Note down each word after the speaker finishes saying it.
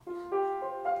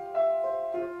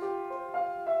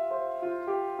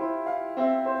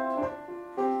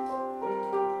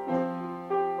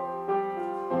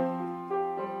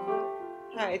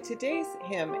Today's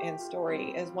hymn and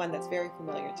story is one that's very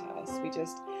familiar to us. We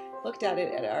just looked at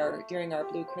it during our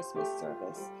Blue Christmas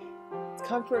service. It's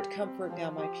Comfort, comfort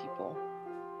now my people.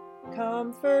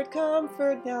 Comfort,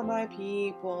 comfort now my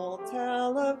people.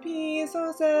 Tell of peace,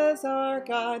 so says our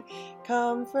God.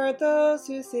 Comfort those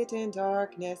who sit in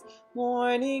darkness,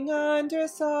 mourning under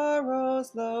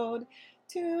sorrow's load.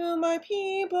 To my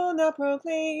people now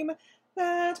proclaim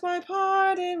that my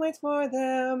pardon waits for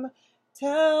them.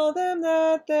 Tell them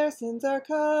that their sins are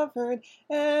covered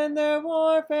and their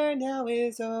warfare now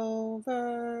is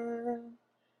over.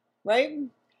 Right?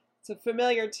 It's a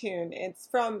familiar tune. It's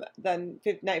from the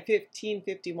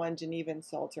 1551 Genevan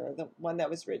Psalter, the one that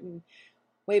was written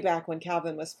way back when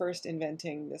Calvin was first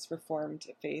inventing this Reformed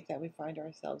faith that we find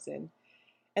ourselves in.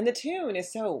 And the tune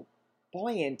is so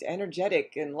buoyant,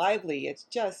 energetic, and lively. It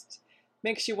just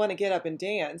makes you want to get up and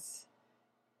dance.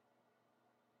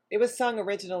 It was sung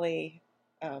originally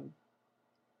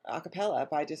a cappella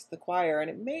by just the choir, and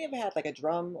it may have had like a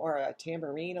drum or a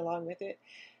tambourine along with it.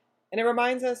 And it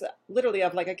reminds us literally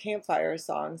of like a campfire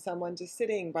song, someone just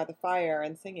sitting by the fire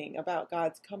and singing about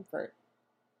God's comfort.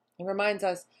 It reminds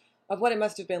us of what it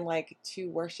must have been like to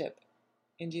worship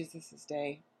in Jesus'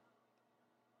 day.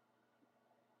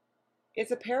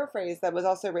 It's a paraphrase that was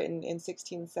also written in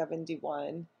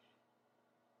 1671.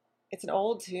 It's an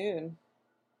old tune,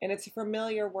 and it's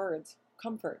familiar words.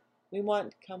 Comfort. We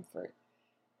want comfort.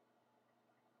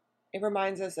 It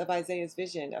reminds us of Isaiah's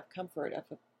vision of comfort, of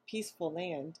a peaceful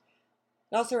land.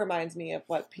 It also reminds me of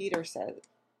what Peter says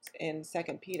in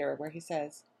 2 Peter, where he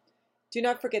says, "Do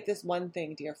not forget this one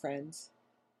thing, dear friends.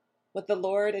 With the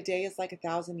Lord, a day is like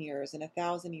 1,000 years, and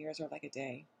 1,000 years are like a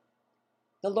day.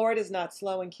 The Lord is not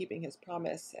slow in keeping his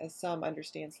promise, as some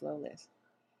understand slowness.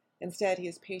 Instead, he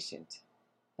is patient,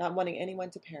 not wanting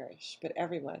anyone to perish, but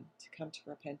everyone to come to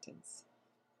repentance."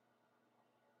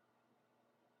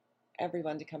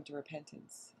 Everyone to come to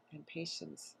repentance and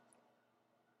patience.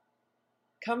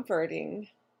 Comforting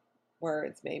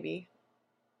words, maybe,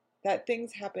 that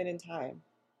things happen in time.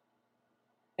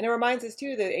 And it reminds us,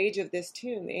 too, the age of this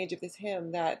tune, the age of this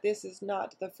hymn, that this is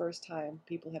not the first time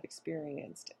people have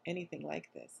experienced anything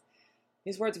like this.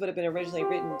 These words would have been originally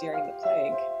written during the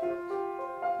plague,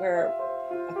 where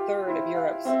a third of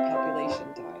Europe's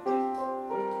population died.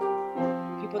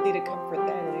 People needed comfort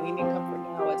then, and they need comfort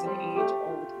now. It's an age-old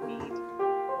need.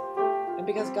 And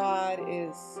because God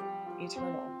is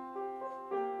eternal,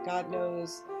 God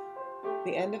knows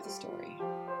the end of the story.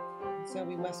 And so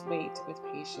we must wait with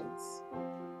patience.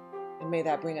 And may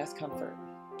that bring us comfort.